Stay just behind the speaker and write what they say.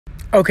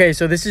Okay,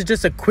 so this is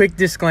just a quick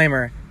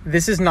disclaimer.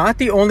 This is not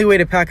the only way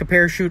to pack a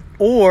parachute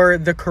or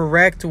the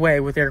correct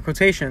way with air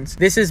quotations.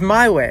 This is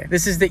my way.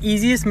 This is the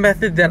easiest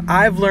method that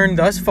I've learned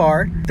thus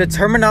far. The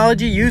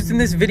terminology used in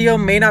this video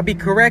may not be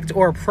correct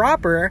or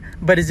proper,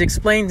 but is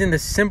explained in the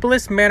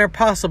simplest manner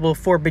possible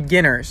for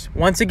beginners.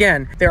 Once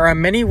again, there are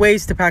many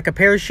ways to pack a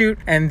parachute,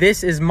 and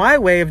this is my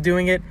way of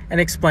doing it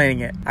and explaining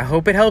it. I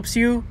hope it helps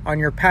you on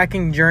your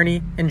packing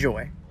journey.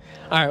 Enjoy.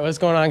 All right, what's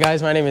going on,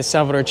 guys? My name is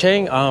Salvador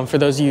Chang. For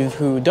those of you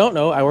who don't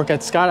know, I work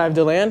at Skydive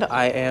Deland.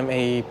 I am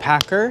a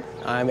packer,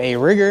 I'm a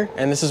rigger,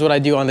 and this is what I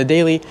do on the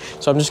daily.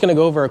 So I'm just gonna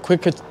go over a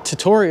quick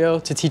tutorial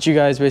to teach you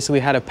guys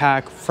basically how to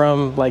pack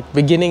from like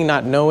beginning,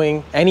 not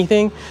knowing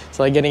anything,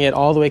 to like getting it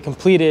all the way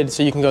completed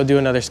so you can go do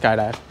another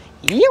skydive.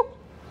 All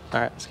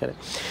right, let's get it.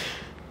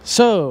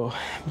 So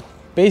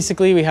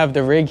basically we have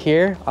the rig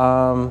here.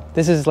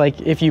 This is like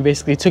if you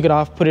basically took it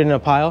off, put it in a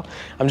pile.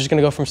 I'm just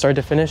gonna go from start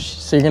to finish.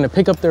 So you're gonna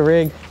pick up the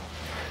rig,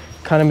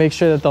 kind of make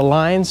sure that the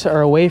lines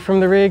are away from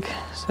the rig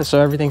so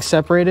everything's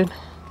separated,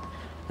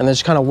 and then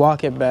just kind of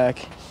walk it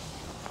back.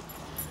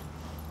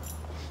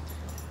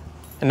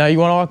 And now you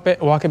want to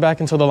walk it back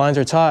until the lines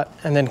are taut,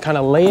 and then kind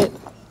of lay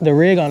the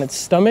rig on its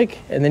stomach,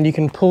 and then you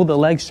can pull the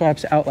leg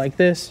straps out like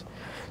this.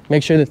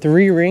 Make sure the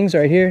 3 rings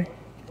right here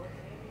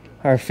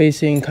are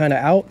facing kind of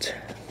out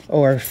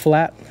or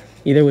flat,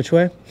 either which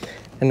way.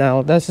 And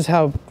now this is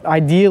how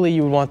ideally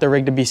you would want the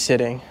rig to be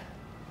sitting.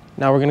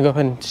 Now we're going to go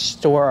ahead and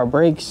store our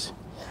brakes.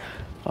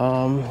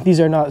 These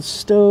are not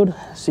stowed,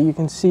 so you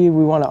can see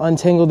we want to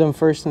untangle them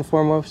first and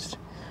foremost,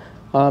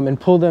 and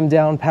pull them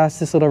down past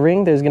this little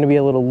ring. There's going to be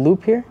a little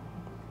loop here.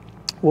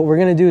 What we're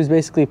going to do is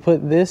basically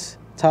put this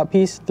top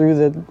piece through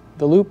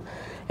the loop,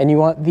 and you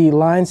want the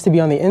lines to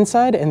be on the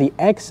inside and the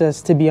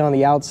excess to be on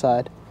the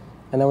outside.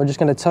 And then we're just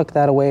going to tuck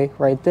that away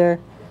right there.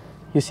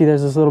 You see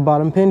there's this little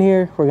bottom pin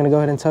here. We're going to go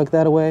ahead and tuck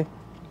that away.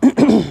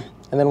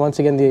 And then once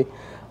again, the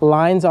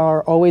lines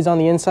are always on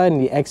the inside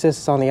and the excess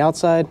is on the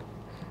outside.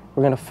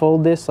 We're going to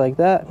fold this like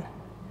that.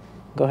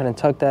 Go ahead and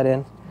tuck that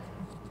in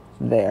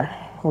there.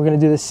 We're going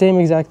to do the same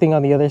exact thing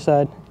on the other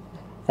side,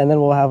 and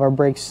then we'll have our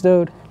brakes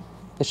stowed.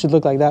 It should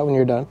look like that when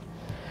you're done.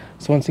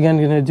 So once again,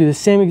 we're going to do the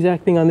same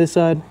exact thing on this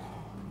side.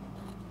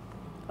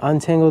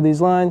 Untangle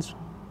these lines.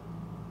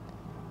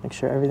 Make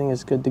sure everything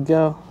is good to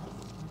go.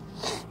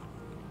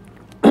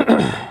 All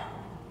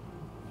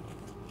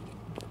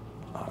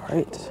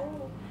right.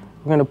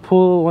 We're going to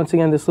pull, once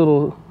again, this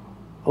little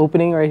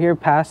opening right here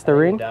past the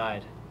ring.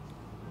 Died.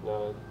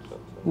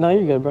 No,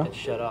 you're good, bro. It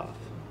shut off.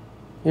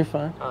 You're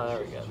fine. Oh, there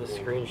we go. The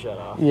screen shut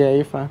off. Yeah,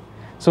 you're fine.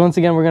 So once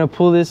again, we're going to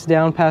pull this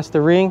down past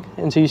the ring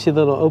until you see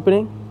the little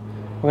opening.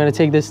 We're going to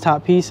take this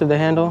top piece of the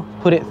handle,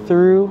 put it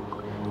through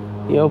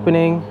the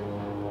opening,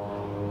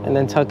 and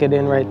then tuck it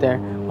in right there.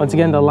 Once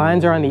again, the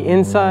lines are on the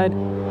inside.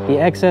 The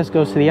excess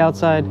goes to the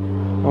outside.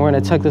 And we're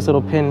going to tuck this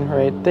little pin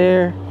right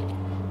there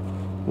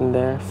and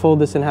there. Fold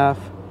this in half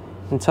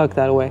and tuck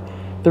that away.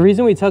 The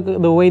reason we tuck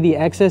away the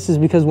excess is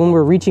because when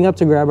we're reaching up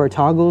to grab our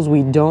toggles,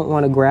 we don't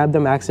want to grab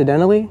them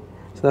accidentally.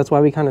 So that's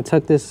why we kind of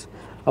tuck this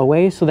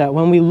away, so that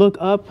when we look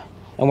up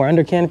and we're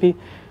under canopy,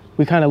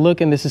 we kind of look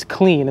and this is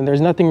clean and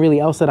there's nothing really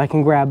else that I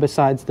can grab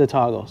besides the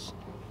toggles.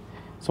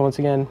 So once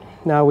again,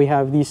 now we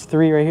have these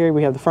 3 right here.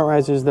 We have the front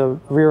risers, the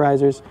rear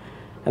risers,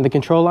 and the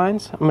control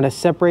lines. I'm going to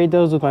separate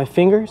those with my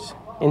fingers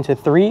into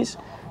 3s.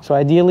 So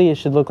ideally it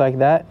should look like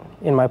that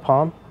in my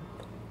palm.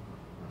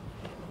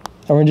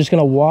 And we're just going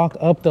to walk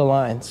up the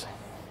lines,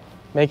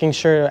 making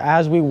sure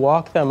as we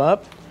walk them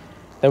up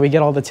that we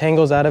get all the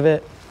tangles out of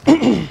it.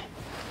 And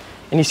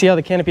you see how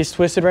the canopy is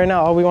twisted right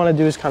now? All we want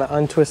to do is kind of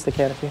untwist the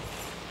canopy.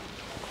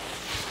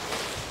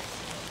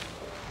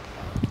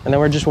 And then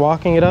we're just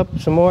walking it up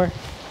some more.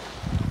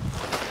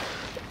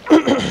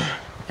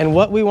 And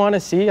what we want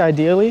to see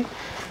ideally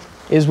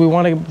is we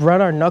want to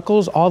run our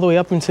knuckles all the way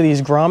up into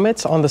these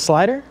grommets on the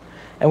slider.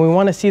 And we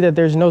want to see that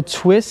there's no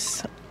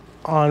twists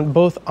on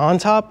both on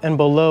top and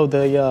below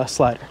the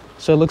slider.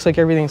 So it looks like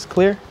everything's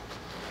clear.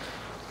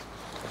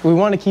 We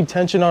want to keep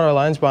tension on our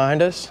lines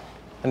behind us,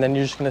 and then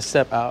you're just going to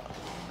step out.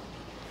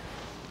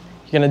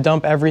 You're going to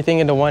dump everything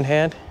into one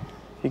hand.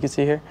 You can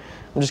see here.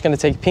 I'm just going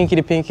to take pinky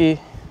to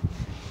pinky,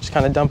 just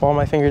kind of dump all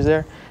my fingers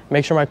there.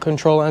 Make sure my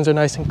control lines are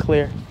nice and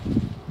clear.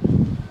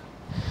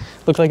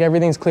 Looks like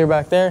everything's clear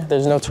back there.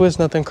 There's no twist,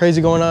 nothing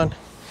crazy going on.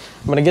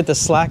 I'm going to get the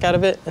slack out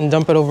of it and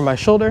dump it over my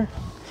shoulder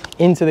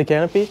into the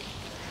canopy,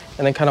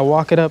 and then kind of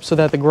walk it up so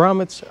that the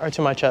grommets are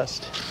to my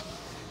chest.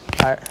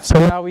 All right, so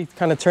now we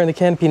kind of turn the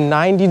canopy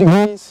 90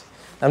 degrees.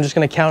 I'm just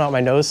going to count out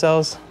my nose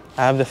cells.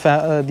 I have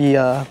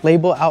the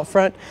label out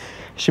front.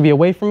 It should be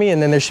away from me,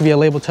 and then there should be a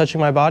label touching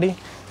my body.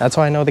 That's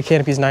how I know the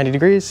canopy is 90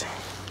 degrees.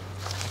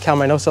 Count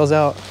my nose cells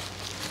out.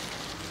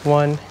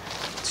 1,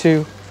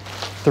 2,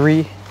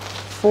 3,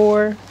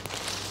 4,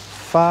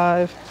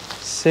 5,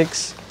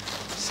 6,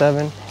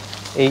 7,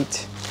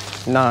 8,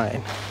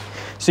 9.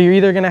 So you're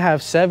either gonna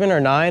have 7 or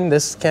 9.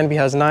 This canopy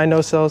has 9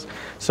 nose cells.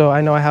 So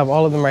I know I have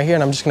all of them right here,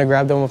 and I'm just gonna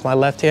grab them with my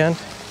left hand,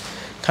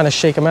 kind of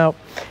shake them out.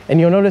 And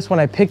you'll notice when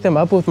I pick them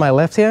up with my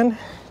left hand,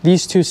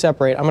 these two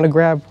separate. I'm gonna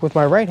grab with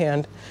my right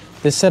hand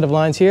this set of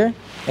lines here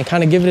and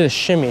kind of give it a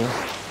shimmy.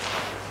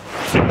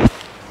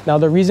 Now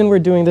the reason we're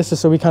doing this is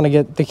so we kind of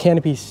get the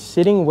canopy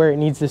sitting where it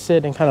needs to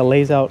sit and kind of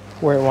lays out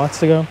where it wants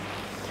to go.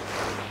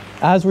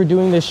 As we're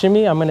doing this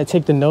shimmy, I'm gonna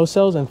take the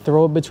no-cells and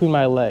throw it between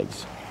my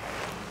legs.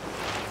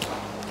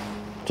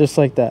 Just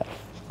like that.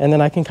 And then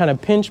I can kind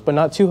of pinch, but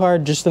not too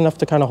hard, just enough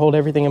to kind of hold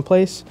everything in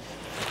place.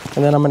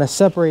 And then I'm gonna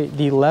separate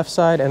the left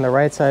side and the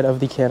right side of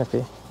the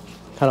canopy.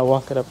 Kind of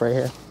walk it up right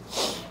here.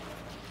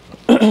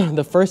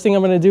 The first thing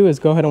I'm gonna do is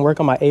go ahead and work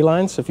on my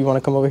A-lines. So if you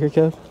wanna come over here,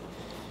 Kev.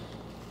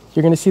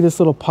 You're gonna see this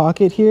little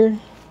pocket here,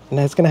 and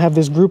it's gonna have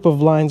this group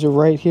of lines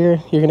right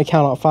here. You're gonna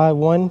count out 5,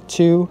 1,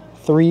 2,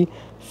 3,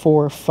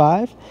 4,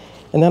 5.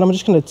 And then I'm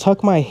just gonna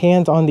tuck my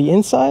hand on the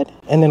inside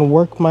and then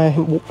work my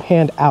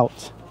hand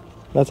out.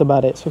 That's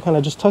about it. So kind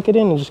of just tuck it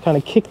in and just kind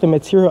of kick the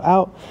material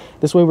out.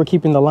 This way we're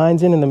keeping the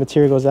lines in and the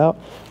material goes out.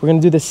 We're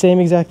gonna do the same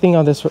exact thing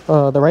on this,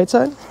 the right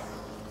side.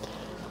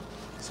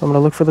 So I'm gonna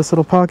look for this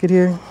little pocket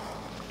here.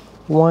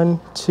 1,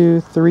 2,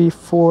 3,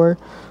 4,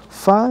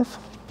 5.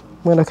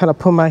 I'm gonna kind of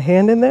put my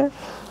hand in there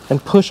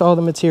and push all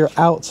the material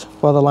out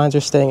while the lines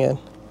are staying in.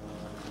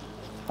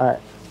 All right.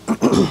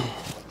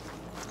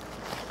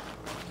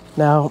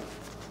 Now,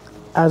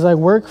 as I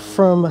work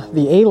from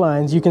the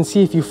A-lines, you can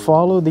see if you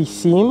follow the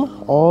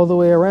seam all the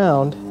way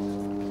around,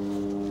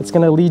 it's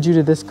gonna lead you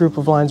to this group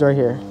of lines right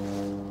here.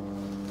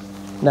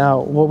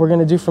 Now, what we're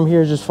gonna do from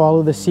here is just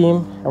follow the seam,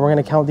 and we're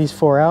gonna count these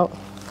 4 out.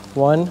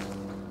 1,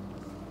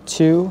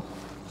 2,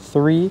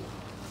 3,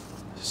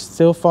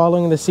 still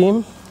following the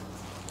seam,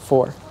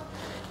 4.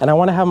 And I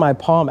wanna have my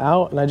palm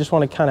out, and I just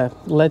wanna kind of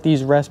let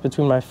these rest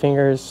between my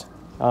fingers,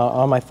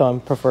 on my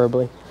thumb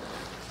preferably.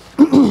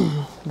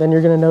 Then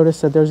you're gonna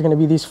notice that there's gonna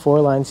be these 4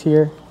 lines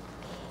here.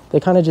 They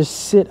kind of just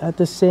sit at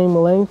the same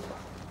length.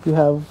 You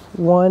have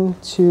 1,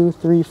 2,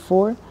 3,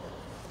 4.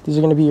 These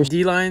are gonna be your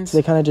D lines.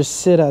 They kind of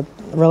just sit at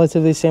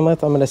relatively the same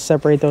length. I'm gonna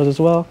separate those as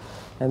well.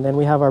 And then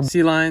we have our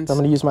C lines. I'm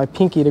gonna use my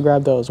pinky to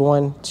grab those.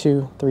 1,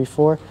 2, 3,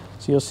 4.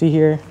 So you'll see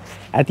here,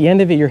 at the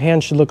end of it, your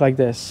hand should look like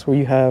this, where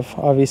you have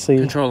obviously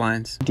control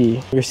lines.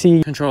 D, your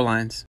C, control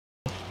lines.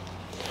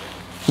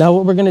 Now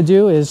what we're gonna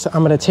do is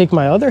I'm gonna take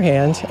my other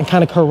hand and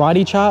kind of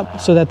karate chop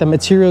so that the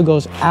material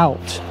goes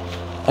out.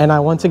 And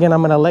once again,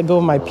 I'm gonna let go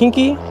of my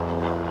pinky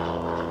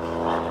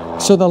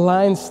so the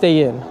lines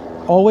stay in.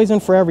 Always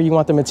and forever, you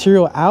want the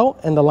material out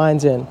and the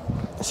lines in.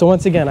 So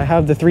once again, I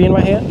have the 3 in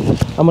my hand.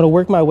 I'm gonna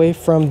work my way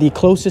from the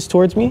closest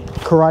towards me,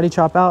 karate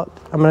chop out.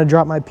 I'm gonna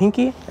drop my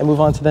pinky and move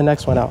on to the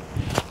next one out.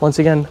 Once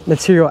again,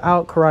 material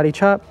out, karate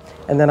chop,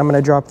 and then I'm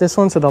gonna drop this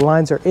one so the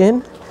lines are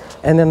in.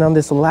 And then on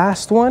this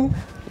last one,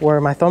 where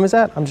my thumb is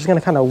at, I'm just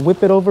gonna kind of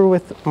whip it over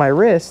with my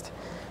wrist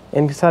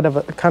inside of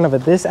a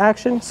this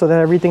action so that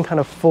everything kind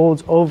of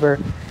folds over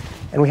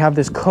and we have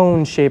this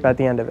cone shape at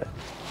the end of it.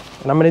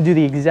 And I'm gonna do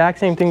the exact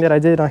same thing that I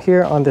did on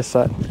here on this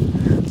side.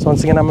 So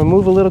once again, I'm gonna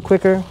move a little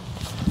quicker.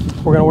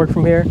 We're gonna work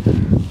from here.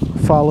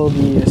 Follow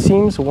the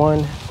seams,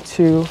 1,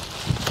 2,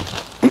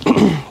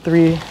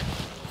 3,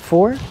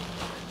 4.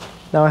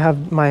 Now I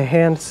have my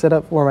hand set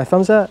up where my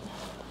thumb's at.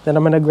 Then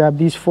I'm gonna grab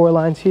these 4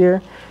 lines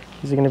here.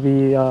 These are gonna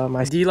be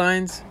my D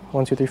lines,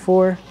 1, 2, 3,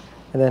 4,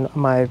 and then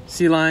my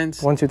C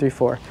lines, 1, 2, 3,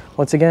 4.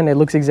 Once again, it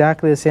looks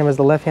exactly the same as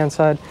the left-hand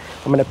side.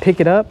 I'm gonna pick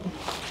it up,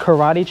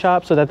 karate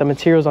chop so that the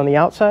material's on the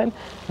outside,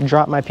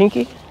 drop my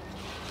pinky.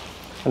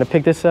 I'm gonna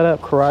pick this set up,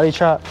 karate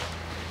chop,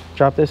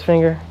 drop this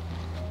finger,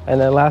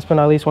 and then last but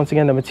not least, once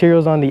again, the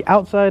material's on the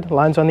outside,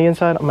 lines on the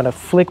inside. I'm gonna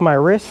flick my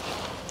wrist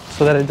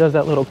so that it does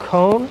that little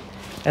cone,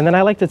 and then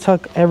I like to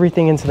tuck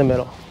everything into the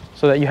middle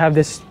so that you have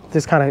this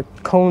kind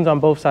of cones on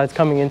both sides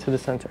coming into the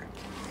center.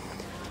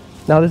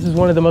 Now this is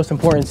one of the most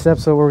important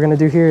steps. So what we're gonna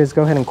do here is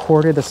go ahead and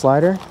quarter the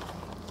slider.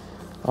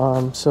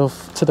 So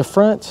to the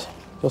front,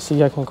 you'll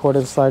see I can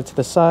quarter the slider to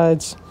the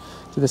sides,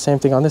 do the same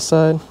thing on this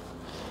side,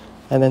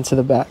 and then to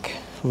the back.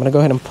 I'm gonna go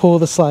ahead and pull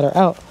the slider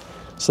out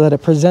so that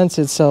it presents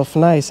itself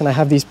nice and I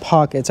have these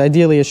pockets.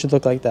 Ideally it should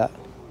look like that.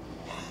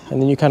 And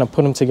then you kind of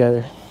put them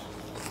together,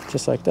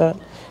 just like that.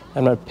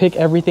 I'm gonna pick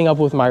everything up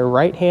with my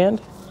right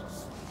hand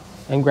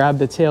and grab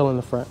the tail in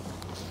the front.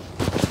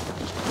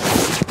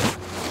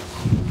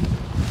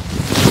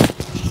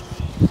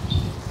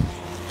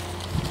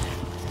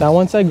 Now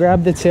once I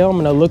grab the tail, I'm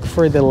gonna look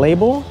for the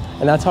label,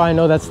 and that's how I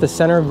know that's the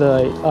center of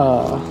the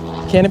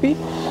canopy.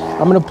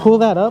 I'm gonna pull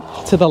that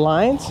up to the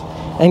lines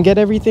and get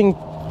everything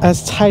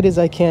as tight as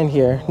I can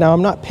here. Now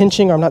I'm not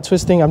pinching, I'm not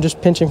twisting, I'm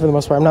just pinching for the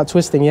most part. I'm not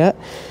twisting yet,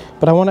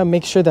 but I wanna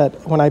make sure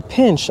that when I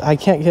pinch, I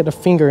can't get a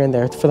finger in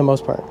there for the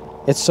most part.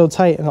 It's so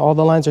tight and all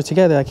the lines are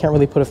together, I can't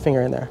really put a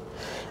finger in there.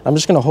 I'm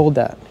just gonna hold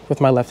that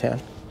with my left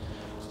hand.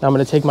 Now I'm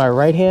gonna take my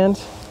right hand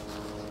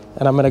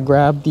and I'm gonna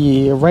grab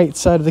the right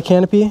side of the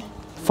canopy,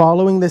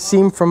 following the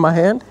seam from my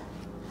hand.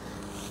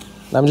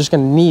 And I'm just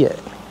gonna knee it.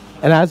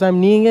 And as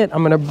I'm kneeing it,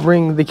 I'm gonna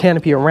bring the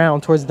canopy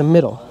around towards the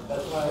middle.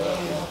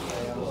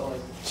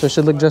 So it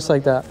should look just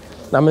like that.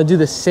 And I'm gonna do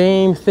the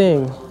same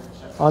thing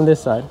on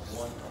this side.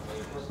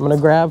 I'm gonna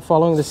grab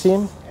following the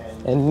seam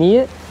and knee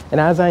it. And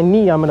as I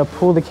knee, I'm gonna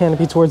pull the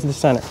canopy towards the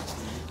center.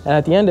 And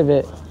at the end of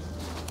it,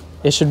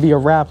 it should be a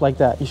wrap like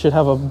that. You should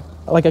have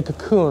like a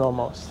cocoon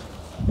almost.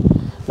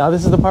 Now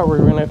this is the part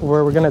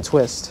where we're gonna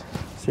twist.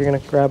 So you're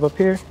gonna grab up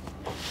here.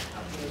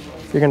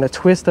 You're gonna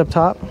twist up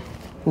top.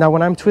 Now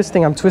when I'm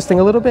twisting a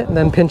little bit and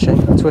then pinching.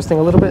 I'm twisting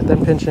a little bit,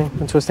 then pinching,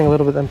 and twisting a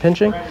little bit, then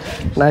pinching.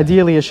 And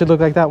ideally it should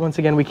look like that. Once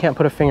again, we can't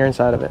put a finger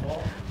inside of it.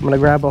 I'm gonna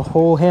grab a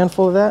whole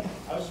handful of that.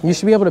 You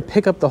should be able to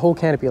pick up the whole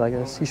canopy like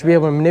this. You should be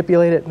able to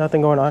manipulate it,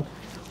 nothing going on,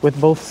 with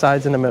both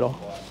sides in the middle.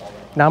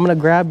 Now I'm gonna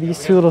grab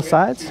these two little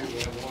sides.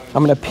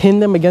 I'm gonna pin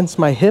them against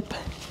my hip.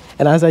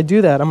 And as I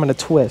do that, I'm gonna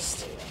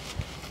twist.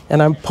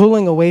 And I'm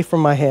pulling away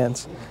from my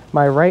hands.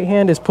 My right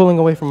hand is pulling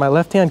away from my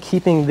left hand,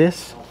 keeping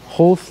this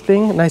whole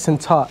thing nice and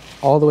taut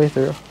all the way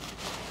through.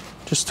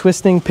 Just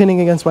twisting, pinning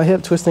against my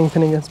hip, twisting,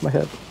 pinning against my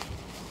hip.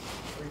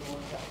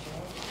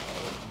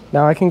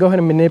 Now I can go ahead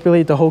and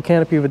manipulate the whole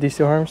canopy with these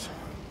two arms.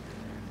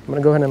 I'm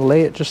gonna go ahead and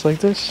lay it just like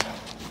this.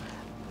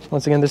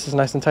 Once again, this is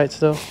nice and tight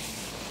still.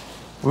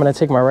 I'm gonna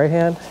take my right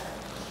hand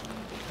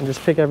and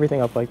just pick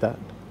everything up like that.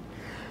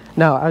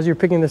 Now, as you're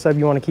picking this up,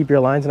 you wanna keep your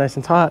lines nice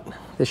and taut.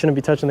 They shouldn't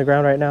be touching the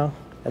ground right now.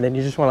 And then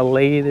you just wanna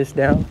lay this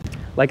down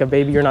like a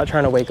baby you're not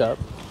trying to wake up.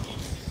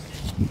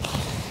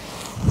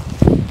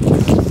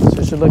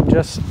 So it should look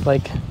just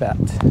like that.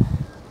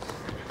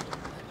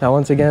 Now,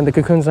 once again, the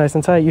cocoon's nice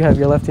and tight. You have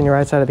your left and your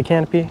right side of the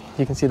canopy.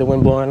 You can see the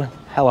wind blowing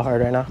hella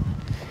hard right now.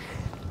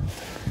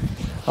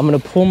 I'm gonna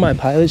pull my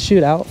pilot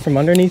chute out from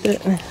underneath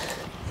it.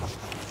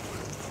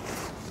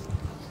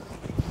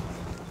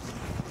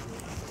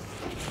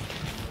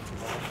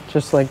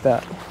 Just like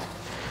that.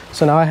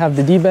 So now I have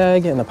the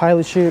D-bag and the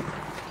pilot chute,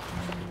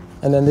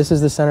 and then this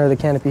is the center of the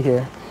canopy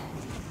here.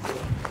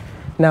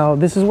 Now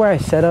this is where I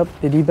set up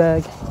the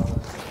D-bag.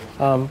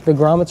 The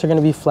grommets are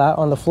gonna be flat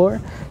on the floor.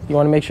 You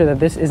wanna make sure that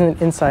this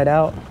isn't inside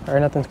out or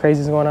nothing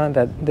crazy is going on,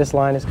 that this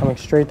line is coming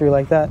straight through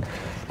like that,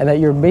 and that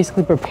you're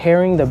basically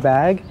preparing the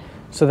bag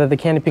so that the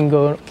canopy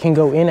can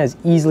go in as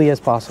easily as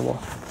possible.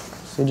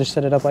 So just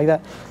set it up like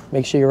that.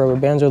 Make sure your rubber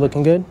bands are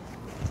looking good.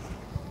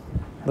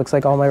 Looks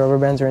like all my rubber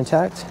bands are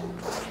intact.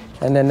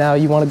 And then now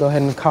you want to go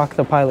ahead and cock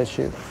the pilot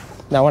chute.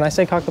 Now when I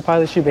say cock the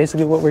pilot chute,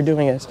 basically what we're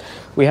doing is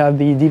we have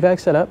the D-bag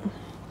set up.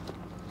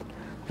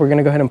 We're going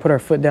to go ahead and put our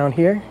foot down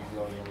here.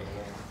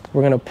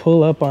 We're going to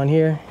pull up on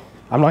here.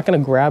 I'm not going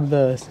to grab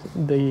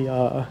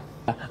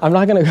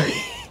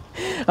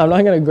I'm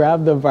not going to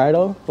grab the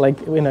bridle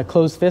like in a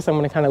closed fist. I'm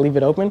going to kind of leave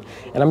it open,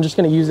 and I'm just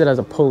going to use it as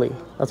a pulley.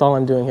 That's all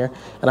I'm doing here.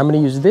 And I'm going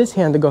to use this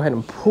hand to go ahead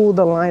and pull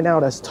the line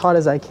out as taut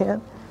as I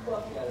can,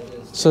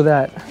 so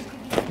that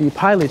the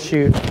pilot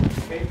chute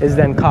is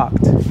then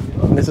cocked.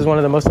 And this is one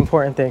of the most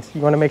important things.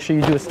 You want to make sure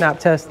you do a snap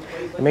test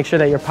and make sure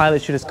that your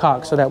pilot chute is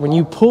cocked, so that when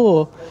you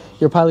pull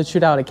your pilot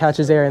chute out, it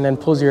catches air and then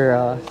pulls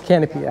your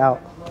canopy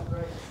out.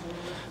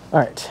 All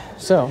right,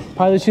 so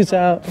pilot chute's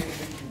out.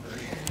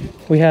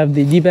 We have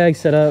the D-bag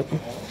set up.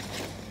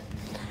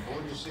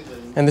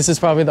 And this is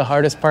probably the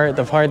hardest part,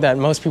 the part that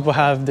most people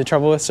have the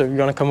trouble with, so you're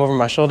gonna come over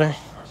my shoulder.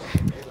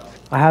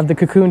 I have the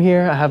cocoon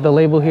here, I have the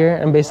label here,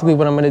 and basically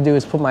what I'm gonna do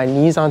is put my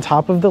knees on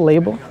top of the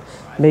label,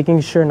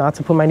 making sure not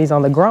to put my knees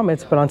on the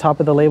grommets, but on top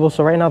of the label.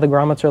 So right now the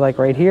grommets are like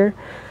right here.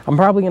 I'm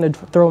probably gonna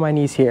throw my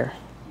knees here.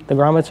 The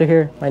grommets are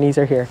here, my knees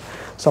are here.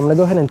 So I'm gonna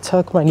go ahead and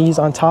tuck my knees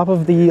on top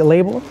of the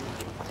label.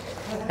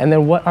 And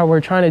then what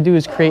we're trying to do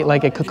is create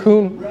like a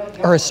cocoon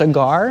or a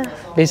cigar,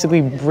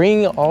 basically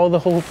bring all the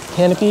whole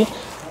canopy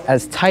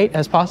as tight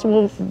as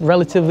possible.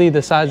 Relatively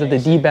the size of the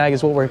D-bag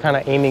is what we're kind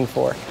of aiming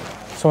for.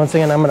 So once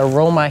again, I'm gonna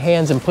roll my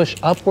hands and push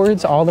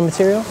upwards all the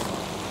material,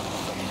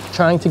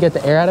 trying to get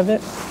the air out of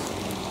it.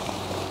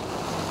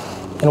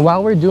 And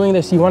while we're doing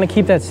this, you wanna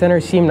keep that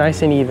center seam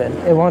nice and even.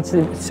 It wants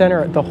to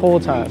center the whole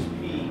time.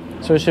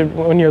 So it should,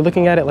 when you're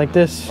looking at it like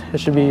this, it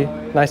should be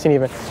nice and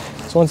even.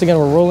 So once again,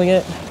 we're rolling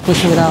it,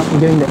 pushing it out,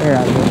 and getting the air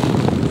out of it.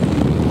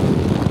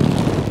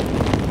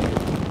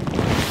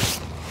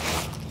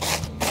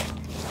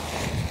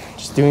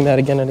 Just doing that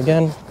again and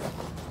again.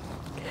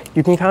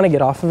 You can kind of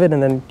get off of it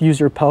and then use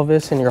your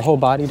pelvis and your whole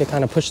body to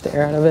kind of push the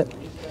air out of it.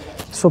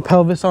 So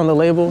pelvis on the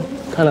label,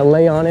 kind of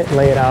lay on it,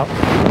 lay it out.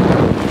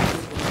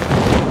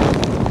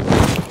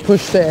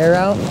 Push the air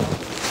out.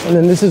 And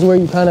then this is where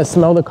you kind of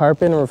smell the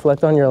carpet and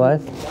reflect on your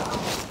life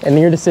and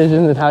your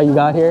decisions and how you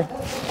got here.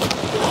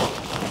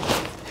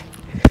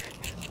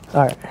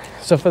 All right,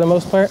 so for the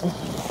most part,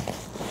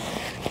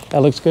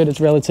 that looks good. It's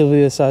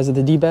relatively the size of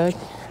the D-bag.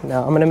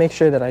 Now I'm gonna make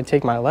sure that I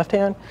take my left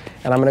hand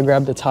and I'm gonna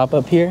grab the top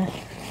up here,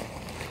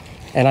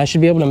 and I should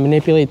be able to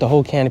manipulate the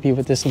whole canopy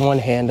with this one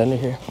hand under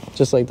here,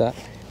 just like that.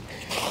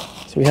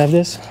 So we have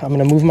this. I'm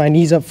gonna move my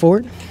knees up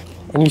forward,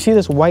 and you see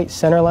this white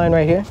center line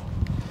right here,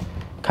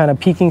 kind of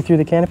peeking through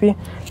the canopy.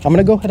 I'm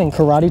gonna go ahead and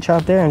karate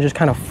chop there and just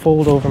kind of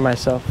fold over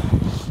myself.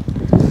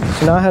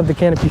 So now I have the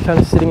canopy kind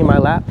of sitting in my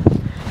lap,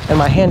 and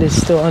my hand is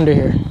still under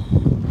here.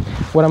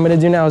 What I'm gonna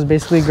do now is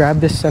basically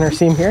grab this center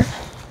seam here,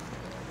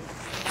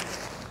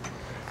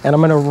 and I'm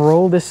gonna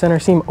roll this center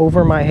seam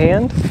over my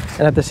hand,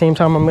 and at the same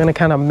time, I'm gonna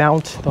kind of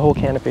mount the whole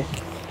canopy.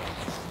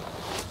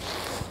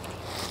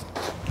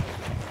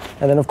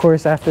 And then of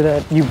course, after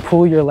that, you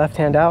pull your left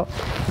hand out,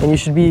 and you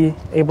should be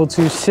able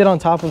to sit on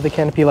top of the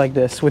canopy like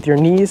this with your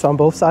knees on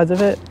both sides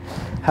of it,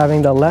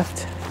 having the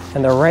left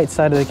and the right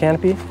side of the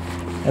canopy,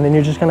 and then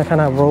you're just gonna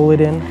kind of roll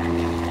it in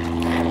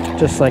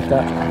just like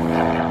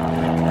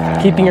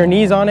that, keeping your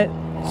knees on it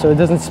so it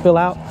doesn't spill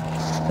out.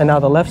 And now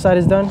the left side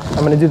is done.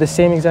 I'm gonna do the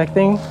same exact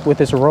thing with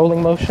this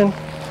rolling motion,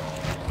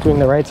 doing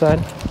the right side,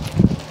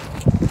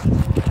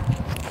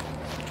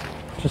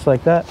 just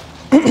like that.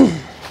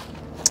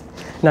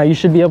 Now you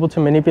should be able to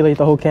manipulate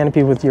the whole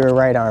canopy with your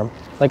right arm.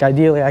 Like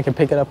ideally I could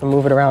pick it up and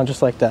move it around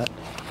just like that.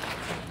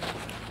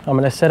 I'm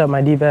gonna set up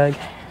my D-bag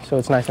so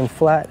it's nice and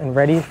flat and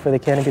ready for the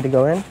canopy to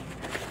go in.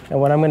 And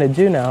what I'm gonna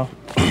do now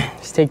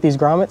is take these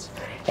grommets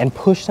and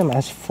push them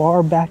as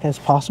far back as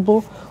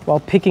possible while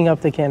picking up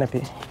the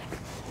canopy.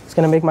 It's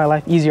gonna make my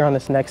life easier on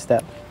this next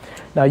step.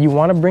 Now you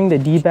wanna bring the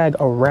D-bag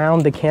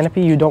around the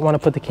canopy. You don't wanna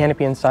put the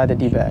canopy inside the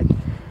D-bag.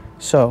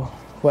 So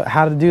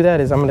how to do that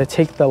is I'm gonna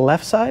take the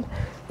left side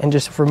and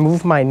just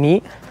remove my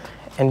knee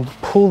and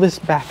pull this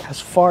back as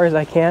far as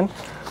I can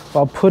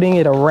while putting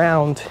it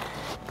around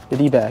the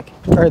D-bag,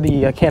 or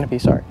the canopy,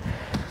 sorry.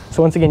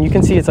 So once again, you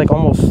can see it's like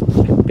almost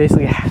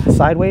basically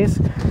sideways,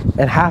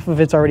 and half of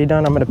it's already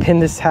done. I'm gonna pin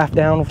this half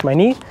down with my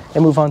knee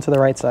and move on to the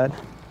right side.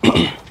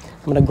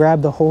 I'm gonna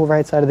grab the whole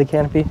right side of the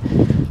canopy,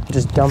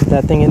 just dump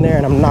that thing in there,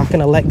 and I'm not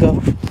gonna let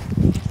go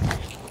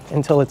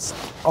until it's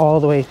all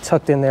the way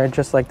tucked in there,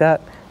 just like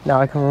that.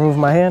 Now I can remove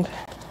my hand,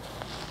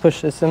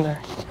 push this in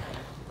there,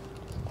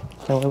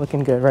 and we're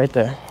looking good right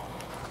there.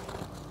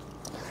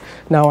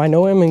 Now I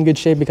know I'm in good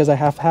shape because I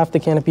have half the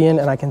canopy in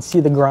and I can see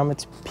the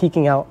grommets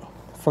peeking out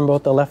from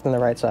both the left and the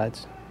right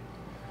sides.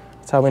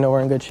 That's how we know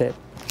we're in good shape.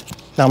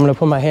 Now I'm gonna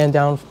put my hand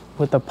down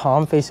with the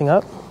palm facing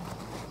up.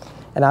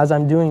 And as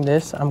I'm doing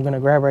this, I'm gonna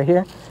grab right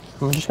here.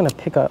 I'm just gonna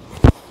pick up.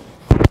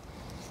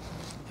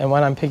 And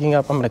when I'm picking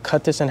up, I'm gonna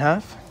cut this in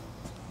half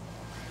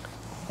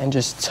and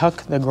just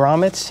tuck the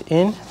grommets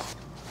in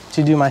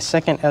to do my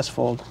second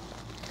S-fold.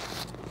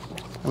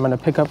 I'm gonna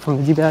pick up from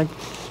the D-bag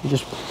and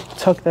just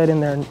tuck that in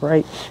there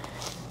right,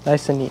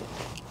 nice and neat.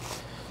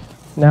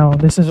 Now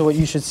this is what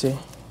you should see.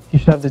 You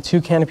should have the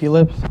two canopy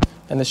lips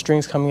and the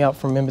strings coming out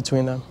from in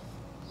between them.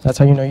 That's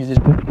how you know you did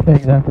it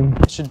exactly.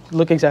 It should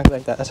look exactly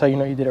like that. That's how you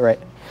know you did it right.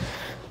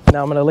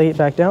 Now I'm gonna lay it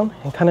back down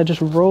and kind of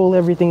just roll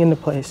everything into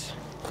place,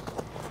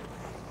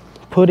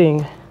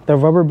 putting the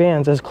rubber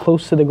bands as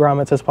close to the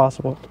grommets as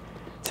possible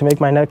to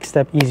make my next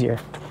step easier.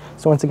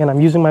 So once again,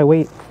 I'm using my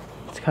weight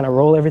to kind of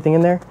roll everything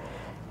in there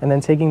and then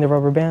taking the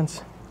rubber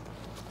bands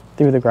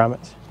through the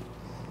grommets.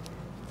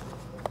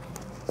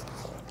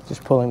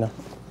 Just pulling them.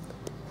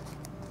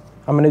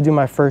 I'm gonna do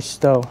my first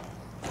stow.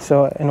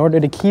 So in order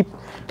to keep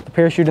the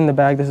parachute in the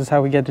bag, this is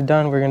how we get it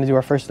done. We're gonna do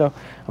our first stow.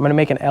 I'm gonna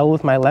make an L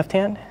with my left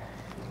hand,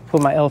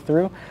 put my L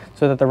through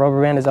so that the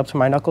rubber band is up to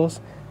my knuckles.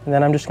 And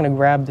then I'm just gonna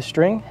grab the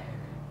string,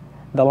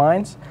 the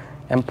lines,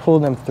 and pull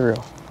them through.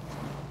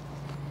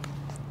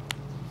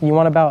 You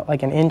want about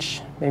like an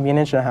inch, maybe an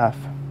inch and a half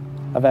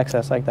of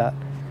excess like that.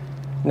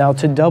 Now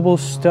to double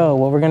stow,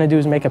 what we're gonna do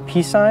is make a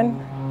peace sign.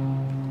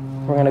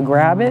 We're gonna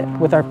grab it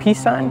with our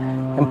peace sign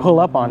and pull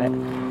up on it.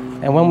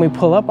 And when we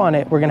pull up on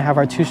it, we're gonna have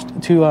our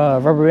two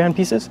rubber band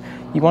pieces.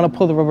 You wanna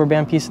pull the rubber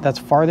band piece that's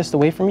farthest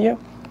away from you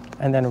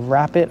and then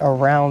wrap it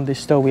around the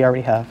stow we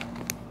already have.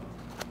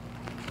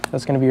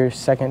 That's gonna be your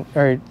second,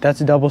 or that's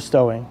double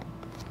stowing.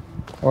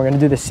 And we're gonna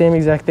do the same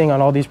exact thing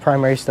on all these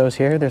primary stows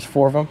here. There's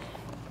 4 of them.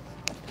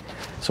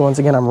 So once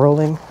again, I'm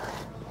rolling,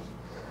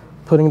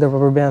 putting the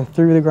rubber band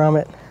through the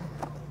grommet,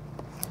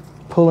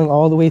 pulling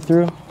all the way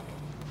through,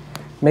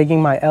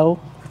 making my L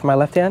with my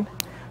left hand.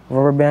 The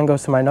rubber band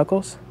goes to my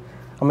knuckles.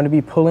 I'm gonna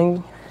be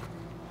pulling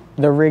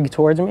the rig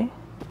towards me,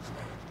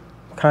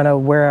 kind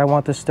of where I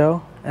want the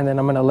stow, and then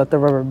I'm gonna let the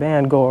rubber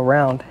band go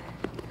around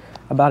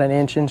about an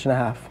inch, inch and a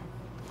half.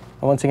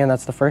 And once again,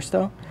 that's the first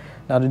stow.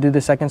 Now to do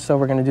the second stow,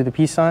 we're gonna do the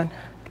peace sign.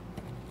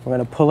 We're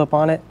gonna pull up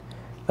on it,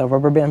 the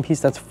rubber band piece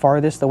that's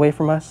farthest away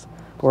from us.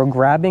 We're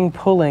grabbing,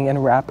 pulling,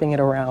 and wrapping it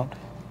around.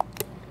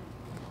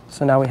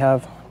 So now we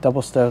have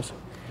double stows.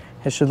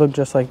 It should look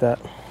just like that.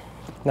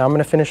 Now I'm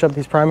gonna finish up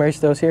these primary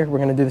stows here. We're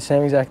gonna do the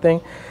same exact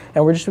thing.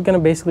 And we're just gonna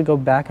basically go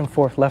back and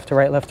forth, left to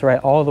right,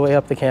 all the way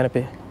up the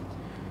canopy.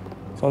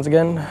 So once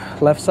again,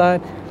 left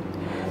side,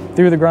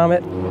 through the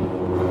grommet,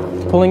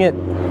 pulling it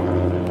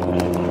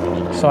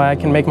so I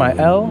can make my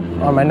L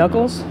on my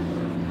knuckles.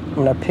 I'm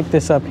gonna pick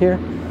this up here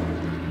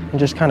and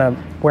just kind of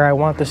where I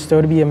want the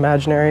stow to be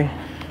imaginary,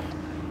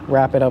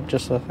 wrap it up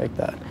just like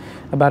that.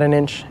 About an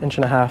inch, inch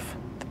and a half.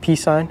 The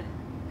peace sign,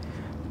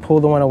 pull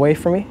the one away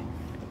from me,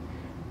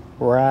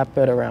 wrap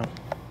it around.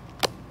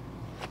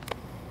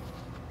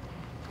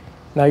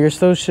 Now your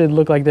stows should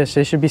look like this.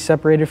 They should be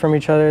separated from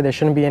each other. There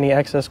shouldn't be any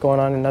excess going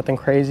on and nothing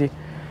crazy.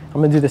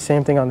 I'm gonna do the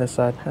same thing on this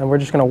side, and we're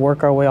just gonna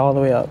work our way all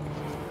the way up.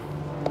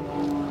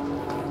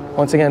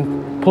 Once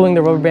again, pulling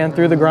the rubber band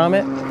through the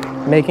grommet,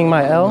 making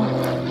my L,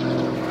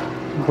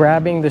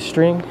 grabbing the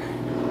string,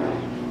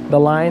 the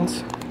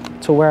lines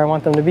to where I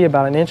want them to be,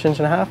 about an inch, inch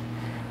and a half,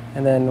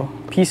 and then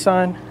peace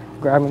sign,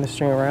 grabbing the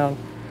string around,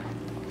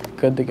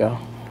 good to go.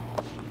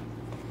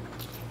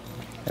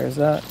 There's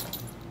that.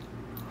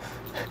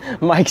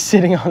 Mike's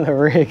sitting on the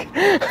rig.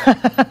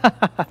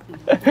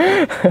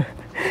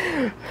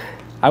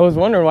 I was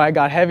wondering why it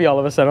got heavy all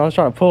of a sudden. I was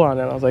trying to pull on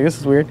it. I was like, this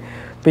is weird.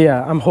 But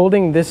yeah, I'm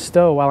holding this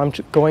stow while I'm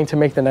going to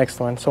make the next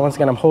one. So once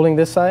again, I'm holding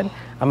this side.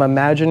 I'm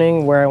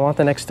imagining where I want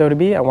the next stow to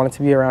be. I want it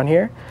to be around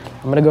here.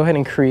 I'm gonna go ahead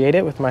and create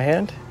it with my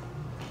hand.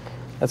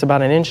 That's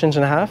about 1 inch,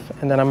 1.5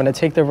 inches. And then I'm gonna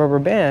take the rubber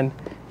band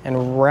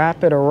and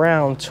wrap it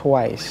around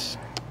twice,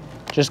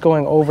 just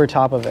going over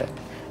top of it.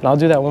 And I'll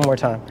do that one more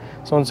time.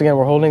 So once again,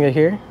 we're holding it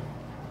here.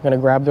 I'm gonna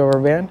grab the rubber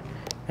band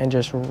and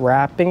just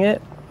wrapping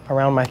it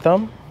around my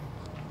thumb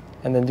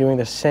and then doing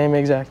the same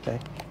exact thing.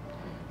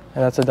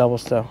 And that's a double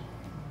stow.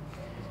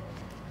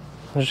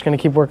 I'm just gonna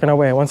keep working our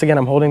way. Once again,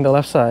 I'm holding the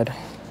left side,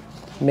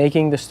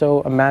 making the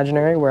stow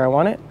imaginary where I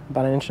want it,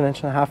 about 1 inch, 1.5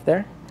 inches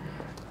there,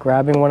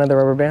 grabbing one of the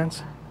rubber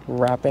bands,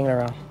 wrapping it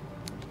around.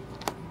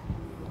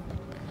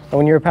 And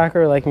when you're a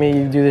packer like me,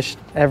 you do this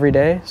every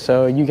day,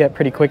 so you get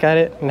pretty quick at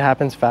it and it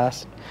happens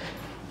fast.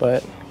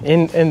 But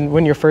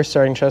when you're first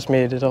starting, trust me,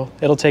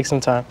 it'll take some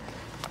time.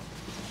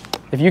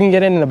 If you can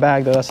get it in the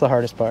bag though, that's the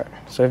hardest part.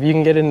 So if you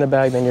can get it in the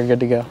bag, then you're good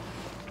to go.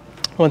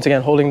 Once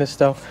again, holding this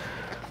stow,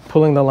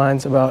 pulling the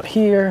lines about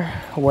here,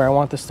 where I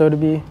want the stow to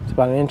be. It's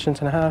about 1 inch,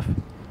 1.5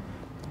 inches.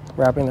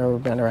 Wrapping the rubber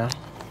band around.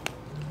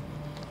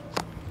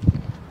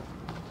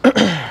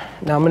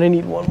 Now I'm gonna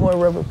need one more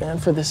rubber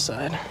band for this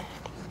side.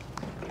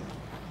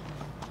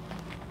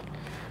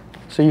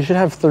 So you should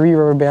have 3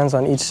 rubber bands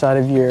on each side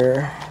of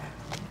your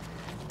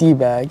D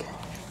bag.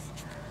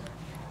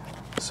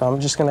 So I'm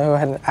just gonna go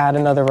ahead and add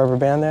another rubber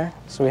band there,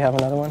 so we have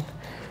another one,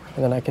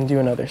 and then I can do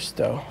another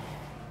stow.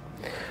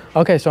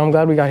 Okay, so I'm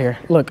glad we got here.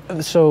 Look,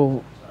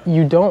 so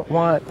you don't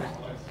want,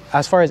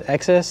 as far as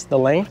excess, the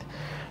length,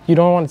 you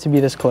don't want it to be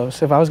this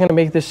close. If I was gonna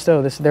make this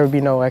stow, there would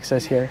be no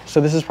excess here. So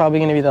this is probably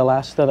gonna be the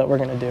last stow that we're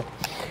gonna do.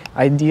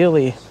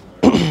 Ideally,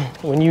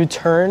 when you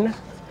turn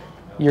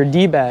your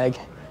D bag,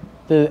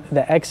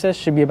 the excess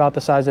should be about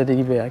the size of the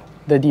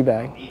D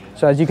bag.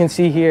 So as you can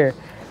see here,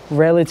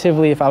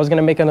 relatively, if I was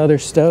gonna make another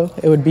stow,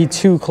 it would be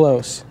too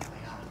close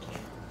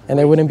and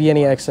there wouldn't be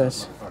any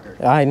excess.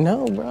 I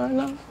know, bro, I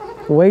know.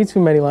 Way too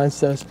many line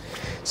stows.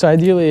 So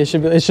ideally it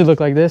should look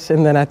like this,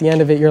 and then at the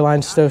end of it, your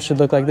line stow should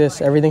look like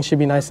this. Everything should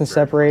be nice and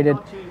separated.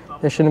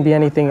 There shouldn't be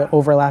anything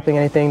overlapping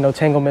anything, no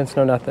tanglements,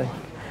 no nothing.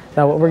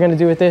 Now what we're gonna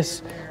do with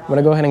this, I'm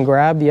gonna go ahead and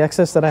grab the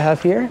excess that I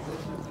have here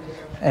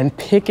and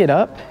pick it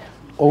up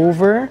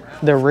over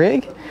the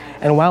rig.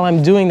 And while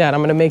I'm doing that,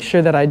 I'm gonna make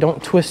sure that I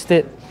don't twist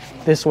it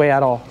this way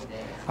at all.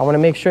 I wanna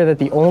make sure that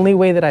the only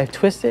way that I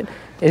twist it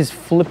is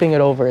flipping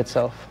it over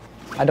itself.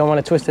 I don't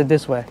wanna twist it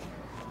this way.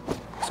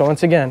 So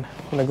once again,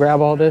 I'm gonna grab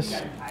all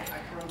this,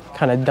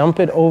 kind of dump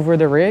it over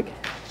the rig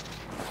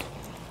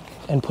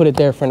and put it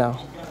there for now.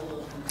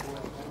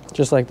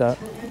 Just like that.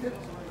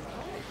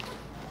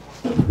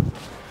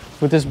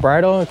 With this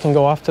bridle, it can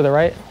go off to the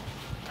right,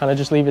 kind of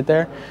just leave it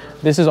there.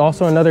 This is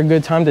also another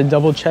good time to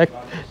double check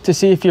to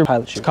see if your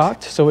pilot chute is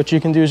cocked. So what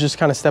you can do is just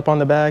kind of step on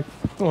the bag.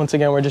 Once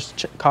again, we're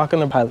just cocking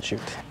the pilot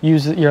chute.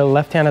 Use your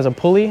left hand as a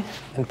pulley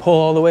and pull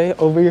all the way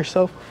over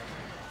yourself.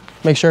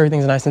 Make sure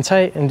everything's nice and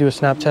tight and do a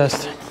snap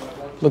test.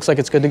 Looks like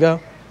it's good to go.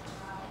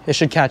 It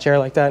should catch air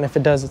like that, and if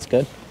it does, it's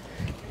good.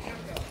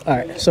 All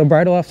right, so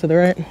bridle off to the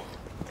right.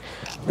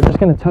 We're just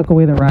gonna tuck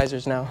away the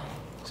risers now.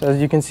 So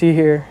as you can see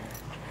here,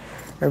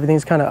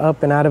 everything's kind of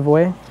up and out of the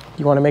way.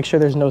 You wanna make sure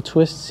there's no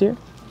twists here.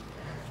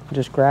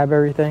 Just grab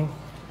everything.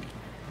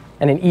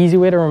 And an easy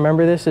way to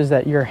remember this is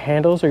that your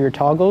handles or your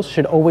toggles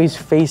should always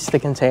face the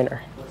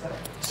container.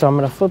 So I'm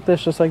gonna flip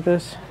this just like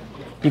this.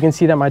 You can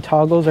see that my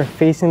toggles are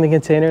facing the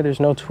container. There's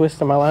no twist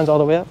and my line's all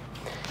the way up.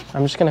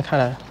 I'm just gonna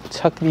kind of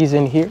tuck these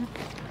in here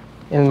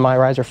in my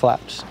riser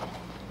flaps.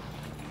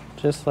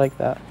 Just like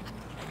that.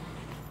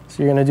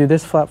 So you're gonna do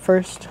this flap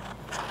first.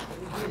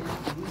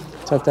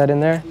 Tuck that in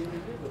there.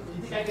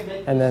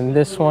 And then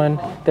this one,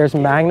 there's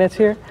magnets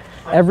here.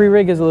 Every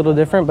rig is a little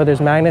different, but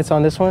there's magnets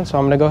on this one. So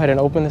I'm gonna go ahead and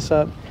open this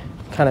up,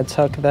 kind of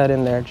tuck that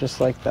in there just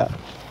like that.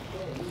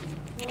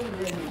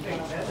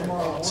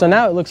 So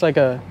now it looks like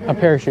a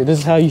parachute. This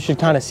is how you should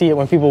kind of see it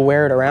when people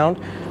wear it around.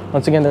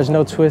 Once again, there's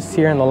no twists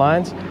here in the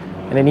lines.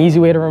 And an easy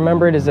way to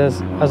remember it is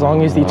as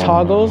long as the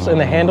toggles and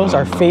the handles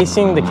are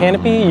facing the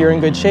canopy, you're in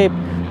good shape.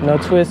 No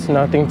twists,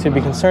 nothing to be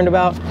concerned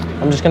about.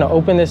 I'm just gonna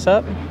open this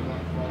up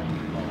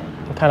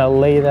and kind of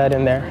lay that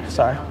in there.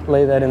 Sorry,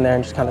 lay that in there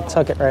and just kind of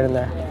tuck it right in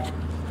there.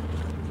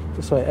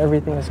 This way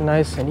everything is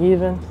nice and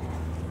even.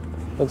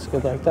 Looks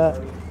good like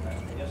that.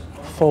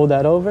 Fold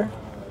that over.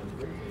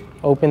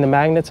 Open the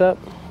magnets up.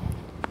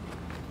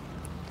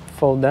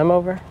 Fold them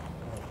over.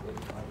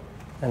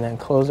 And then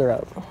close her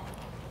up.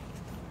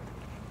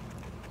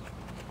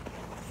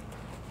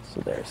 So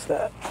there's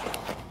that.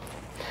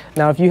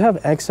 Now if you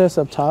have excess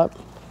up top,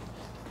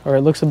 or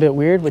it looks a bit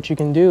weird, what you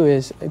can do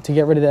is, to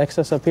get rid of the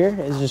excess up here,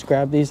 is just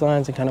grab these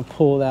lines and kind of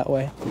pull that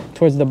way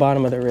towards the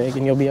bottom of the rig,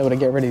 and you'll be able to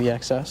get rid of the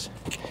excess.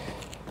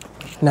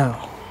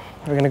 Now,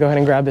 we're gonna go ahead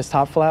and grab this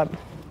top flap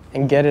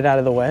and get it out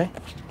of the way.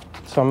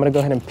 So I'm gonna go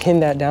ahead and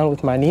pin that down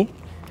with my knee.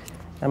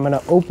 I'm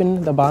gonna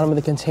open the bottom of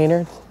the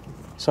container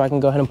so I can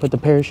go ahead and put the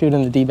parachute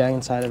and the D-bag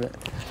inside of it.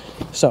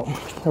 So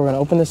we're gonna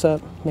open this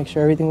up, make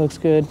sure everything looks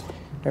good.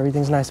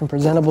 Everything's nice and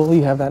presentable.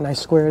 You have that nice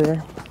square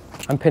there.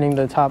 I'm pinning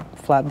the top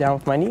flap down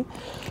with my knee.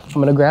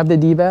 I'm gonna grab the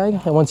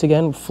D-bag and once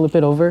again, flip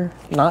it over,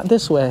 not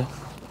this way,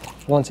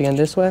 once again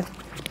this way.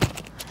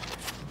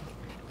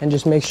 And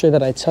just make sure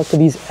that I tuck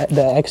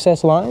the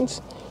excess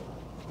lines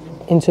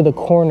into the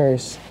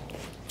corners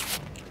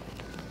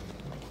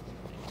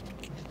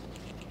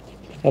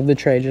of the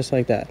tray, just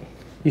like that.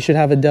 You should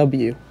have a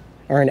W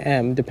or an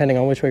M, depending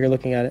on which way you're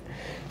looking at it.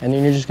 And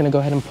then you're just gonna go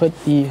ahead and put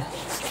the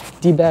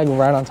D-bag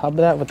right on top of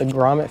that with the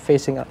grommet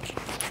facing up.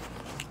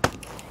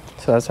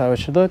 So that's how it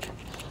should look.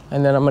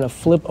 And then I'm gonna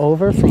flip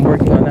over from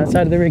working on that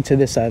side of the rig to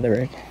this side of the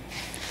rig.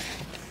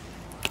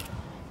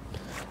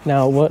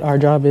 Now what our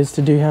job is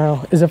to do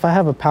now is if I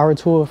have a power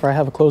tool, if I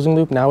have a closing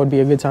loop, now would be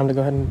a good time to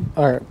go ahead and,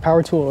 or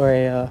power tool or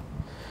a,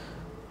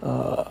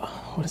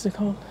 what is it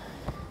called?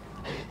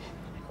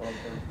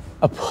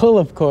 A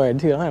pull-up cord,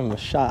 dude, I am a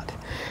shot.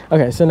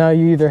 Okay, so now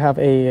you either have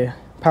a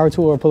power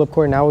tool or a pull-up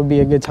cord. Now would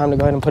be a good time to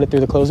go ahead and put it through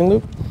the closing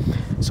loop.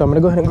 So I'm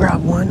gonna go ahead and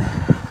grab one.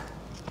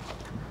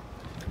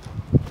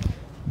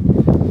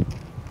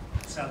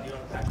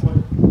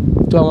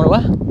 Do I want to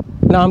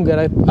what? No, I'm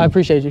good. I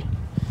appreciate you.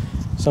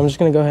 So I'm just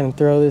going to go ahead and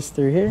throw this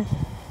through here.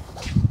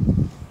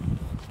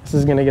 This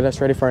is going to get us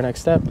ready for our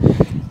next step.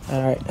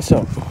 All right,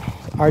 so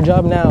our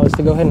job now is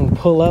to go ahead and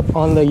pull up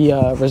on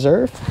the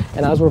reserve.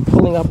 And as we're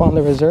pulling up on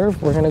the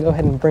reserve, we're going to go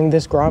ahead and bring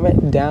this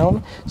grommet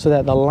down so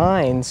that the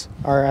lines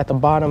are at the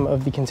bottom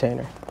of the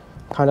container.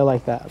 Kind of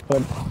like that.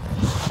 But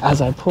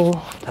as I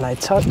pull and I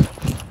tuck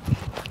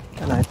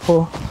and I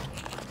pull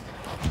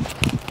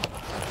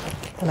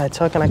and I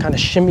tuck and I kind of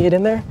shimmy it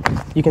in there,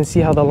 you can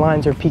see how the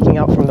lines are peeking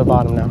out from the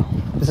bottom now.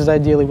 This is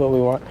ideally what we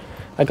want.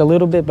 Like a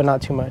little bit, but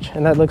not too much.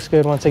 And that looks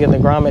good. Once again, the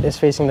grommet is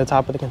facing the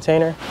top of the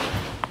container.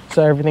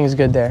 So everything is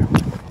good there.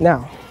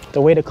 Now,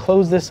 the way to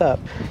close this up,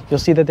 you'll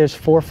see that there's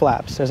 4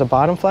 flaps. There's a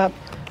bottom flap,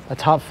 a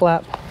top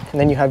flap, and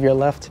then you have your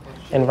left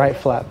and right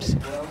flaps.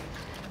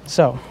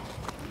 So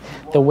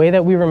the way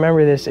that we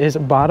remember this is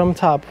bottom,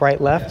 top,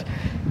 right, left.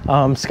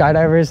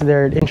 Skydivers,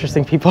 they're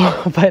interesting people,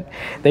 but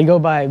they go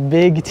by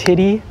big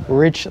titty,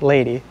 rich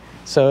lady.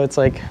 So it's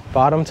like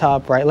bottom,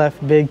 top, right,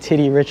 left, big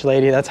titty, rich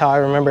lady. That's how I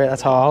remember it.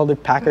 That's how all the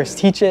Packers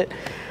teach it.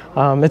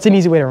 It's an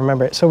easy way to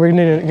remember it. So we're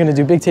gonna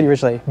do big titty,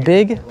 rich lady.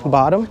 Big,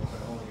 bottom.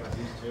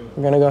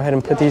 We're gonna go ahead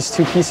and put these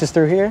 2 pieces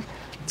through here.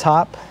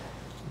 Top.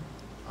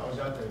 I was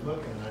out there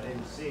looking and I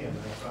didn't see him.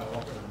 That's why I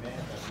opened the man.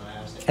 That's why I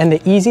asked. And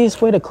the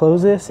easiest way to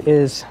close this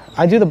is,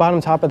 I do the bottom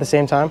top at the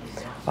same time.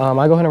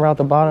 I go ahead and route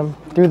the bottom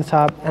through the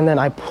top, and then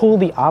I pull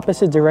the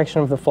opposite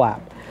direction of the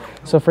flap.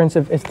 So for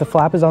instance, if the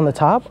flap is on the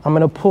top, I'm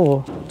gonna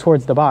pull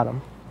towards the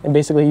bottom and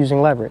basically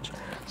using leverage.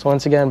 So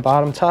once again,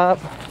 bottom, top,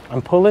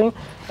 I'm pulling,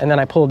 and then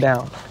I pull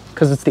down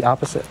because it's the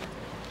opposite.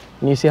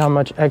 And you see how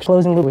much extra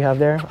closing loop we have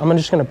there? I'm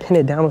just gonna pin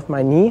it down with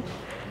my knee.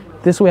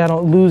 This way I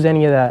don't lose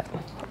any of that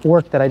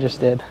work that I just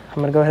did. I'm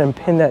gonna go ahead and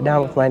pin that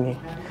down with my knee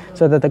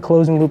so that the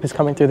closing loop is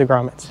coming through the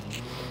grommets.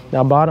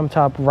 Now bottom,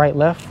 top, right,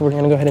 left, we're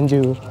gonna go ahead and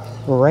do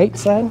right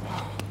side.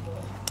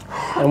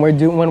 And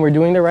when we're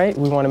doing the right,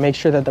 we want to make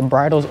sure that the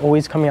bridle is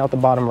always coming out the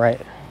bottom right.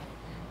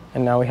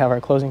 And now we have our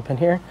closing pin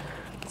here.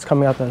 It's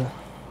coming out the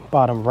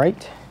bottom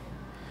right.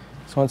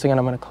 So once again,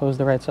 I'm going to close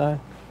the right side.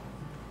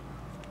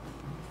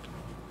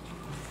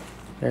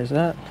 There's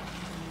that.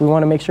 We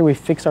want to make sure we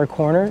fix our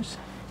corners.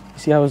 You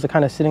see how it was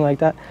kind of sitting like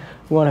that?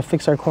 We want to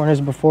fix our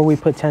corners before we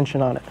put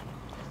tension on it.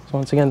 So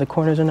once again, the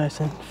corners are nice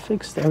and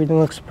fixed. Everything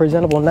looks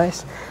presentable,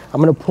 nice.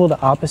 I'm going to pull the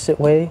opposite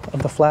way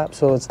of the flap,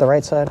 so it's the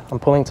right side. I'm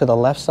pulling to the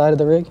left side of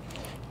the rig.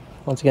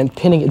 Once again,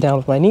 pinning it down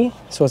with my knee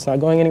so it's not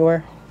going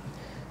anywhere.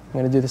 I'm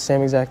going to do the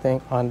same exact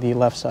thing on the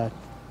left side.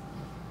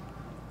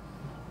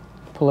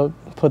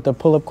 Put the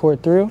pull-up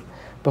cord through.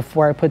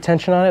 Before I put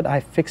tension on it, I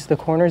fix the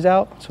corners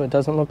out so it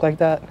doesn't look like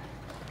that.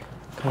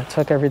 Kind of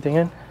tuck everything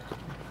in.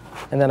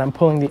 And then I'm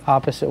pulling the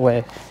opposite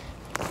way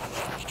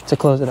to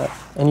close it up.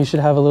 And you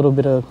should have a little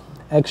bit of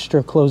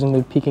extra closing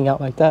loop peeking out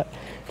like that.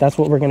 That's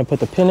what we're going to put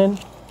the pin in.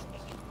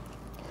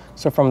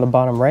 So from the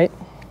bottom right,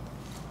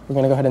 we're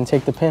going to go ahead and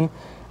take the pin.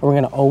 And we're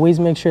going to always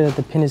make sure that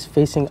the pin is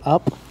facing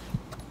up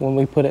when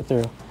we put it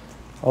through.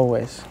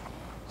 Always.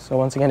 So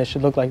once again, it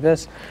should look like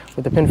this.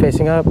 With the pin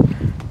facing up,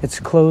 it's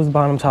closed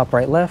bottom, top,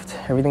 right, left.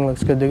 Everything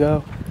looks good to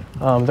go.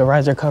 The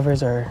riser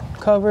covers are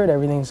covered.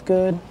 Everything's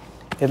good.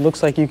 It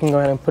looks like you can go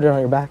ahead and put it on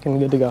your back and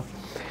good to go.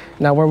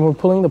 Now when we're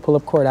pulling the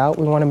pull-up cord out,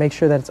 we want to make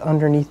sure that it's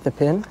underneath the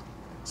pin.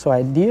 So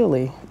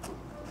ideally,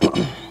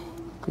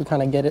 we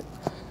kind of get it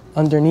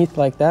underneath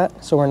like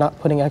that, so we're not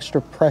putting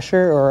extra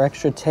pressure or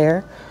extra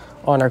tear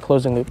on our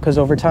closing loop, because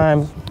over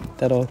time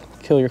that'll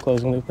kill your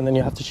closing loop and then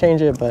you have to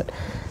change it, but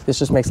this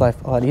just makes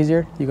life a lot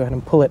easier. You go ahead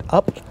and pull it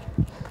up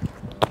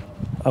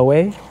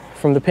away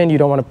from the pin. You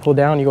don't want to pull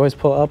down, you always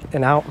pull up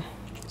and out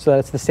so that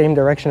it's the same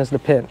direction as the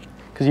pin,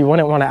 because you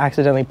wouldn't want to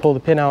accidentally pull the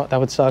pin out. That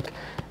would suck,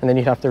 and then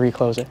you'd have to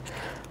reclose it.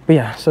 But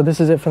yeah, so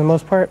this is it for the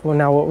most part. Well,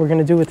 now what we're going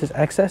to do with this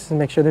excess is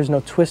make sure there's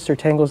no twists or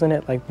tangles in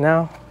it. Like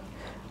now,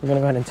 we're going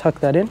to go ahead and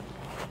tuck that in.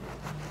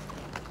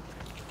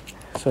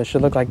 So it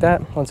should look like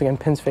that. Once again,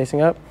 pins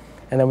facing up.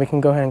 And then we can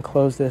go ahead and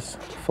close this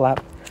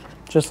flap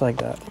just like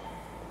that.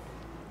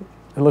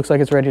 It looks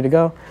like it's ready to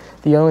go.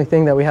 The only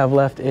thing that we have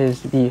left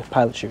is the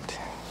pilot chute.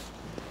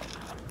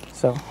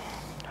 So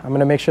I'm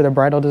gonna make sure the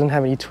bridle doesn't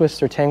have any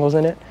twists or tangles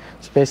in it.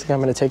 So basically I'm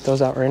gonna take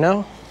those out right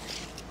now.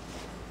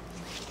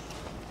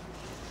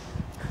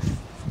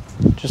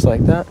 Just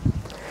like that.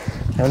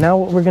 And now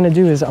what we're gonna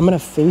do is I'm gonna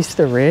face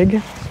the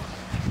rig,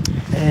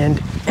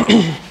 and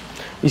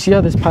you see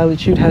how this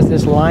pilot chute has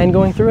this line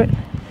going through it?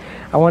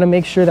 I wanna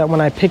make sure that when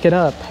I pick it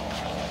up,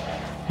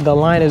 the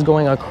line is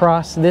going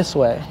across this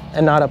way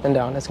and not up and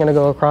down. It's gonna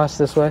go across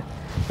this way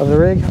of the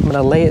rig. I'm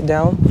gonna lay it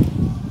down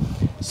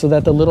so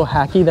that the little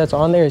hacky that's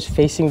on there is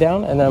facing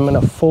down, and then I'm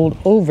gonna fold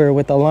over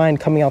with the line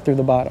coming out through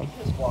the bottom.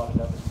 Just walk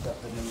it up and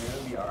stuff it in there,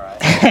 it'll be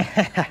alright.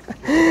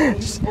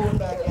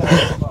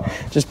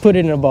 Just put it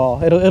in a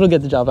ball. It'll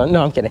get the job done.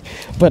 No, I'm kidding.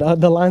 But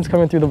the line's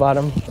coming through the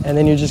bottom, and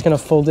then you're just gonna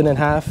fold it in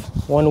half.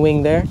 One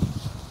wing there,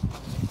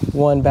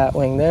 one bat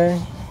wing there.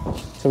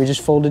 So we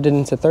just folded it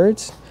into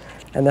thirds,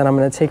 and then I'm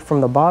gonna take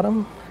from the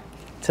bottom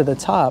to the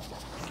top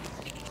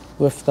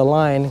with the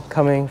line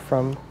coming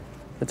from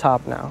the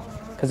top now.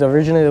 Because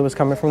originally it was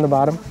coming from the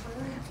bottom.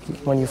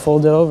 When you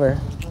fold it over,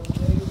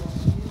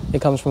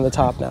 it comes from the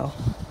top now.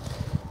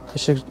 It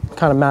should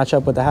kind of match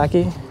up with the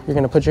hacky. You're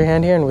gonna put your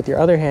hand here, and with your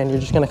other hand, you're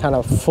just gonna kind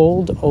of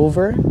fold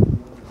over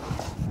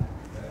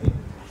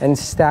and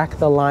stack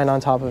the line on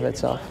top of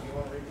itself.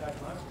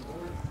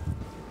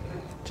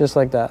 Just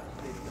like that.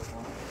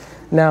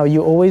 Now,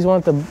 you always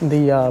want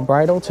the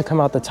bridle to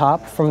come out the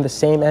top from the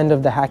same end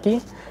of the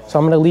hacky. So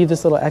I'm gonna leave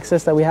this little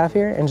excess that we have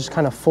here and just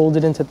kind of fold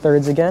it into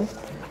thirds again.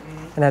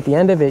 And at the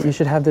end of it, you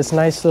should have this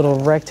nice little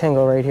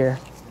rectangle right here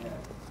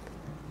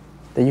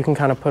that you can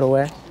kind of put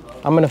away.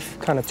 I'm gonna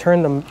kind of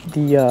turn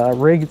the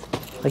rig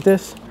like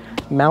this,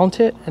 mount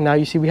it, and now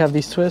you see we have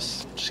these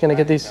twists. Just gonna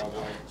get these,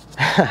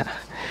 I'm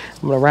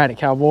gonna ride it,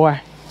 cowboy.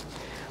 I'm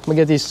gonna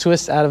get these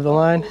twists out of the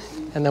line,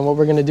 and then what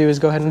we're gonna do is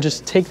go ahead and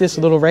just take this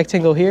little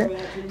rectangle here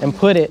and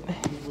put it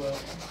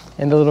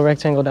in the little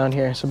rectangle down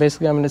here. So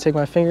basically I'm gonna take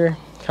my finger,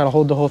 kind of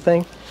hold the whole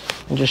thing,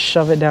 and just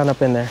shove it down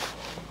up in there.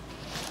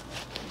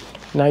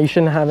 Now you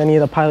shouldn't have any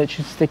of the pilot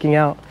chute sticking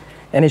out,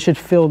 and it should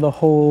fill the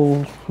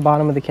whole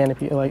bottom of the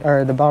canopy,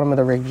 or the bottom of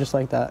the rig, just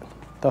like that.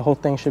 The whole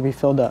thing should be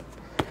filled up.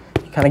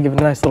 You kind of give it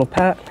a nice little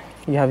pat.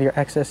 You have your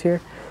excess here.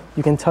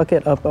 You can tuck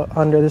it up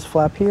under this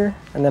flap here,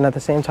 and then at the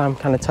same time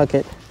kind of tuck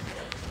it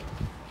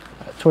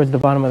towards the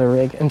bottom of the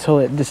rig until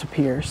it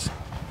disappears.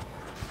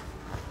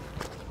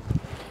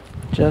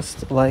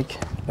 Just like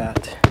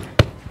that.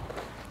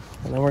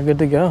 And then we're good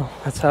to go.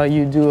 That's how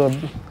you do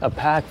a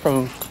pack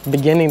from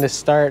beginning to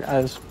start,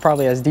 as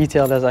probably as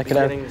detailed as I could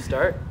have. Beginning to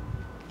start?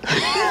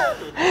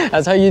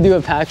 That's how you do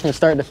a pack from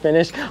start to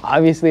finish.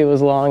 Obviously it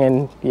was long,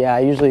 and yeah, I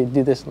usually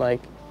do this in like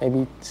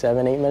maybe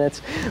 7-8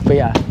 minutes. But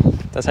yeah,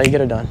 that's how you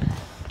get it done.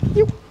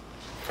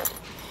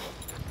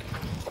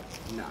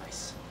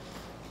 Nice.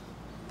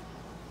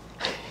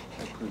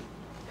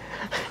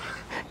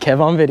 Kev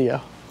on video.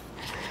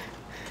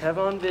 Kev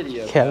on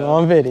video. Kev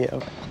on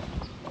video.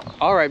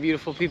 All right,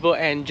 beautiful people,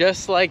 and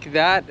just like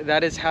that,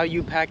 that is how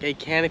you pack a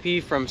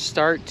canopy from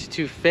start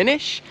to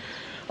finish.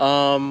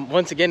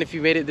 Once again, if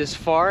you made it this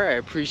far, I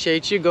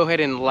appreciate you. Go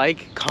ahead and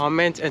like,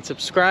 comment, and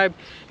subscribe.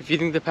 If you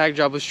think the pack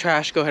job was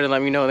trash, go ahead and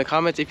let me know in the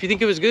comments. If you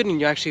think it was good and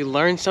you actually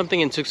learned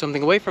something and took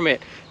something away from it,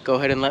 go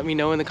ahead and let me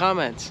know in the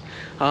comments.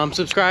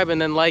 Subscribe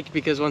and then like,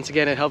 because once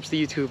again, it helps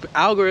the YouTube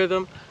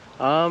algorithm.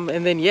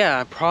 And then yeah,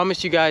 I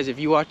promise you guys, if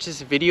you watch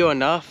this video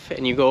enough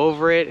and you go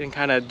over it and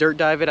kind of dirt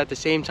dive it at the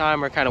same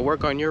time, or kind of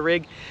work on your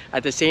rig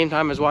at the same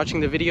time as watching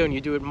the video, and you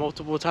do it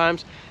multiple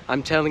times,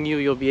 I'm telling you,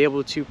 you'll be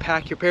able to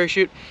pack your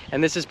parachute.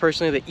 And this is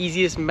personally the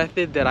easiest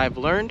method that I've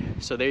learned.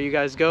 So there you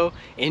guys go.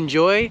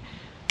 Enjoy,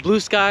 blue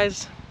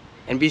skies,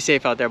 and be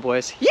safe out there,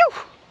 boys. Yoo!